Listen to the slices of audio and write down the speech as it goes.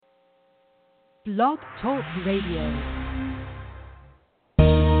Blog Talk Radio.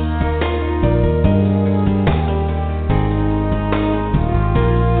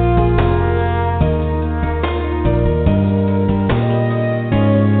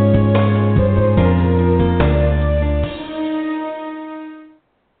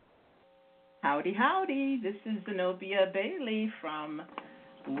 Howdy, howdy. This is Zenobia Bailey from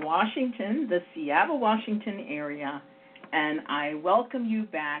Washington, the Seattle, Washington area, and I welcome you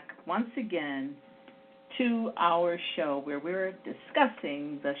back once again to our show where we're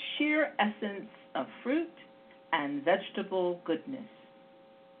discussing the sheer essence of fruit and vegetable goodness.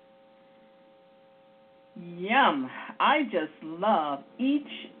 Yum! I just love each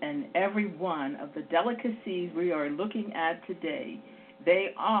and every one of the delicacies we are looking at today.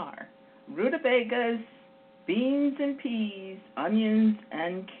 They are rutabagas, beans and peas, onions,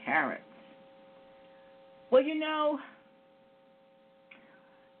 and carrots. Well, you know,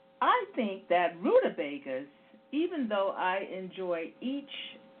 I think that rutabagas, even though I enjoy each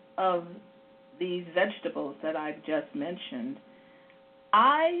of these vegetables that I've just mentioned,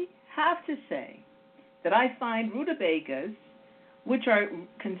 I have to say that I find rutabagas, which are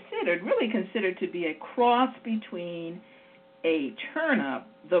really considered to be a cross between a turnip,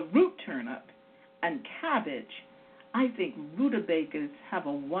 the root turnip, and cabbage, I think rutabagas have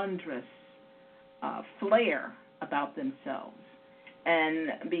a wondrous flair about themselves. And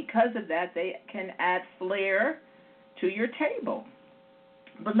because of that, they can add flair to your table.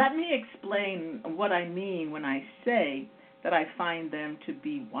 But let me explain what I mean when I say that I find them to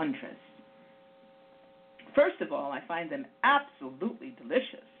be wondrous. First of all, I find them absolutely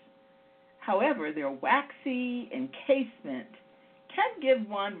delicious. However, their waxy encasement can give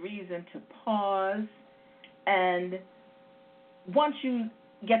one reason to pause, and once you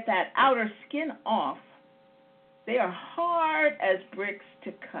get that outer skin off, they are hard as bricks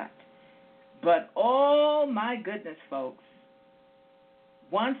to cut. But oh my goodness, folks,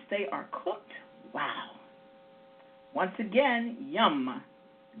 once they are cooked, wow. Once again, yum.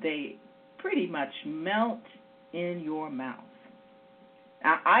 They pretty much melt in your mouth.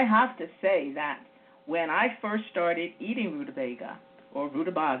 Now, I have to say that when I first started eating rutabaga, or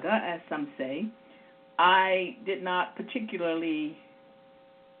rutabaga as some say, I did not particularly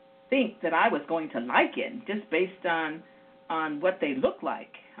think that I was going to like it, just based on what they look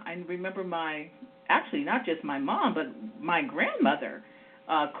like. I remember not just my mom, but my grandmother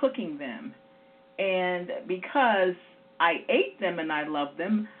cooking them. And because I ate them and I loved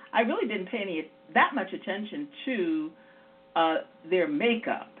them, I really didn't pay that much attention to their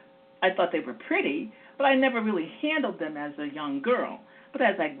makeup. I thought they were pretty, but I never really handled them as a young girl. But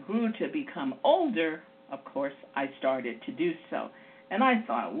as I grew to become older, of course, I started to do so. And I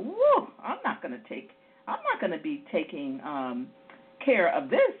thought, whoa, I'm not going to be taking care of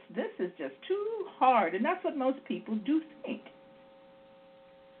this. This is just too hard. And that's what most people do think.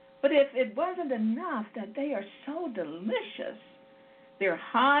 But if it wasn't enough that they are so delicious, their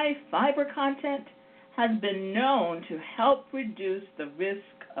high fiber content has been known to help reduce the risk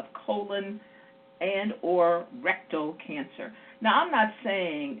of colon and or rectal cancer. Now, I'm not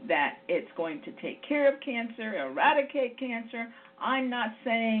saying that it's going to take care of cancer, eradicate cancer. I'm not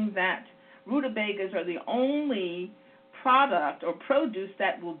saying that rutabagas are the only product or produce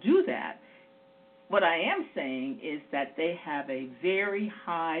that will do that. What I am saying is that they have a very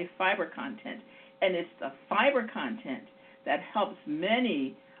high fiber content, and it's the fiber content that helps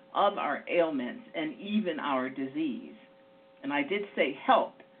many of our ailments and even our disease. And I did say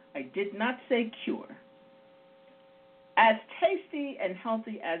help. I did not say cure. As tasty and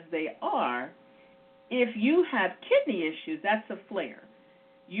healthy as they are, if you have kidney issues, that's a flare.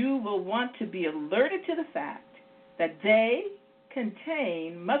 You will want to be alerted to the fact that they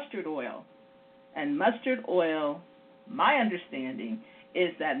contain mustard oil. And mustard oil, my understanding,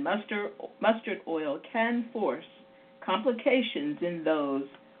 is that mustard oil can force complications in those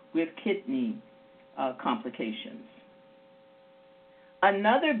with kidney complications.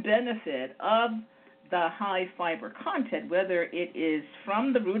 Another benefit of the high fiber content, whether it is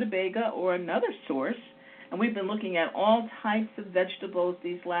from the rutabaga or another source, and we've been looking at all types of vegetables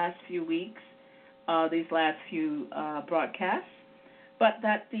these last few weeks, these last few broadcasts, but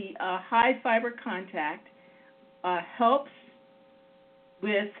that the high fiber content helps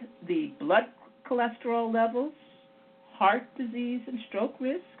with the blood cholesterol levels, heart disease and stroke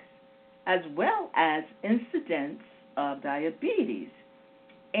risks, as well as incidence of diabetes,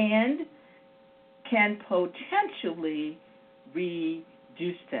 and can potentially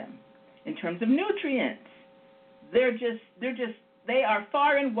reduce them. In terms of nutrients, they are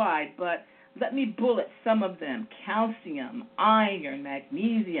far and wide, but let me bullet some of them: calcium, iron,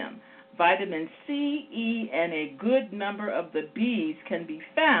 magnesium, Vitamin C, E, and a good number of the B's can be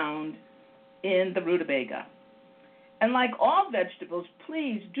found in the rutabaga. And like all vegetables,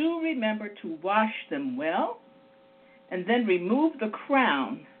 please do remember to wash them well and then remove the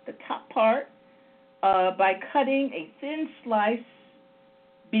crown, the top part, by cutting a thin slice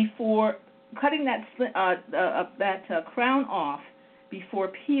before cutting that crown off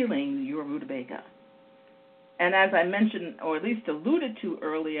before peeling your rutabaga. And as I mentioned, or at least alluded to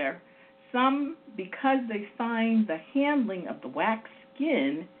earlier, some, because they find the handling of the wax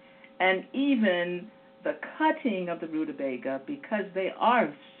skin and even the cutting of the rutabaga, because they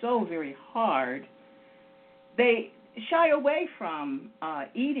are so very hard, they shy away from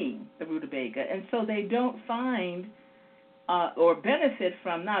eating the rutabaga, and so they don't find or benefit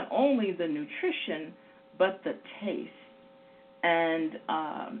from not only the nutrition but the taste. And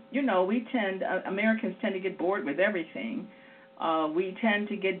Americans tend to get bored with everything. We tend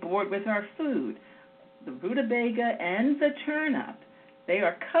to get bored with our food. The rutabaga and the turnip, they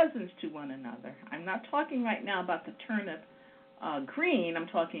are cousins to one another. I'm not talking right now about the turnip green. I'm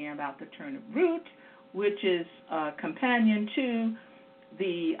talking about the turnip root, which is companion to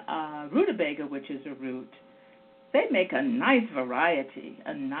the rutabaga, which is a root. They make a nice variety,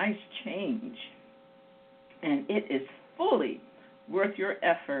 a nice change, and it is fully worth your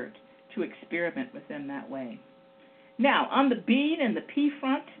effort to experiment with them that way. Now, on the bean and the pea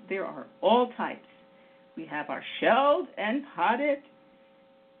front, there are all types. We have our shelled and potted,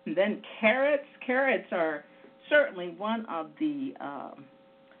 and then carrots. Carrots are certainly one of the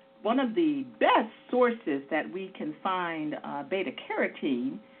best sources that we can find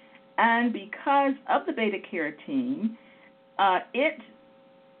beta-carotene, and because of the beta-carotene, it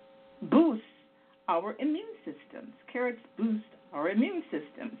boosts our immune systems. Carrots boost our immune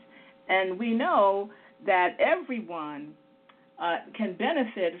systems, and we know that everyone can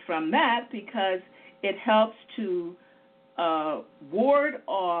benefit from that because it helps to ward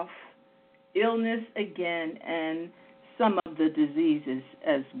off illness again and some of the diseases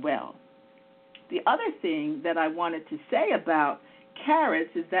as well. The other thing that I wanted to say about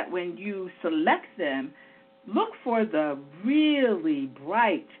carrots is that when you select them, look for the really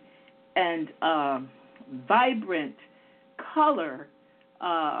bright and vibrant color,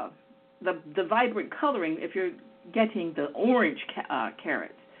 the vibrant coloring if you're getting the orange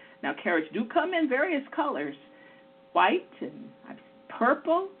carrots. Now, carrots do come in various colors, white and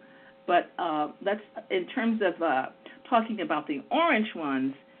purple, but that's in terms of talking about the orange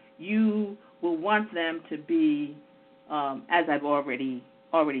ones, you will want them to be, as I've already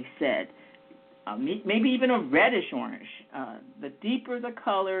said, maybe even a reddish orange. The deeper the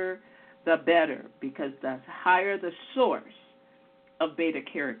color, the better, because the higher the source of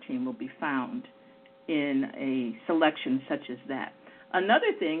beta-carotene will be found in a selection such as that.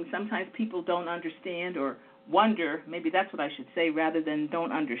 Another thing, sometimes people don't understand or wonder, maybe that's what I should say rather than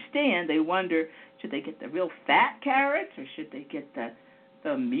don't understand, they wonder, should they get the real fat carrots or should they get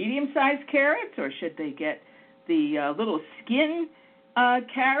the medium-sized carrots or should they get the little skin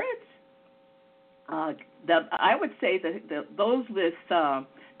carrots? I would say that those with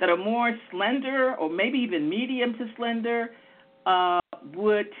that are more slender or maybe even medium to slender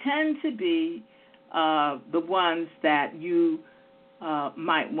would tend to be the ones that you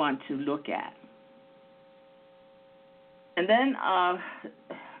might want to look at. And then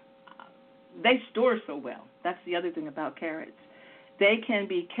they store so well. That's the other thing about carrots. They can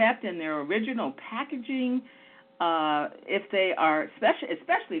be kept in their original packaging if they are,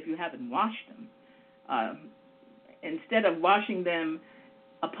 especially if you haven't washed them. Instead of washing them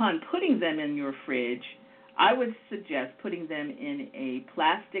upon putting them in your fridge, I would suggest putting them in a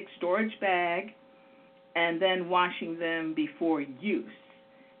plastic storage bag and then washing them before use.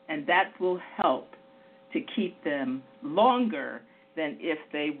 And that will help to keep them longer than if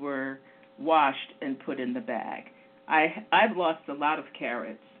they were washed and put in the bag. I've lost a lot of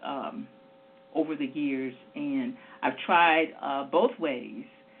carrots over the years, and I've tried both ways.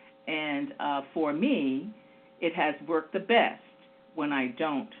 And for me, it has worked the best when I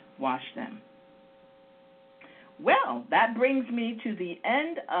don't wash them. Well, that brings me to the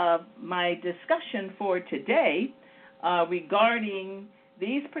end of my discussion for today regarding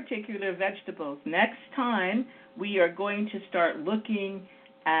these particular vegetables. Next time, we are going to start looking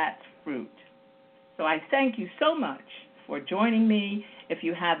at fruit. So I thank you so much for joining me. If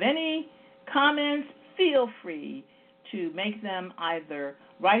you have any comments, feel free to make them either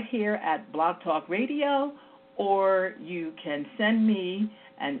right here at Blog Talk Radio, or you can send me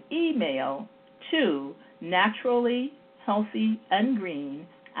an email to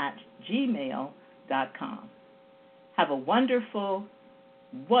naturallyhealthyandgreen@gmail.com. Have a wonderful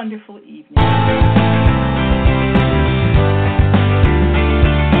wonderful evening.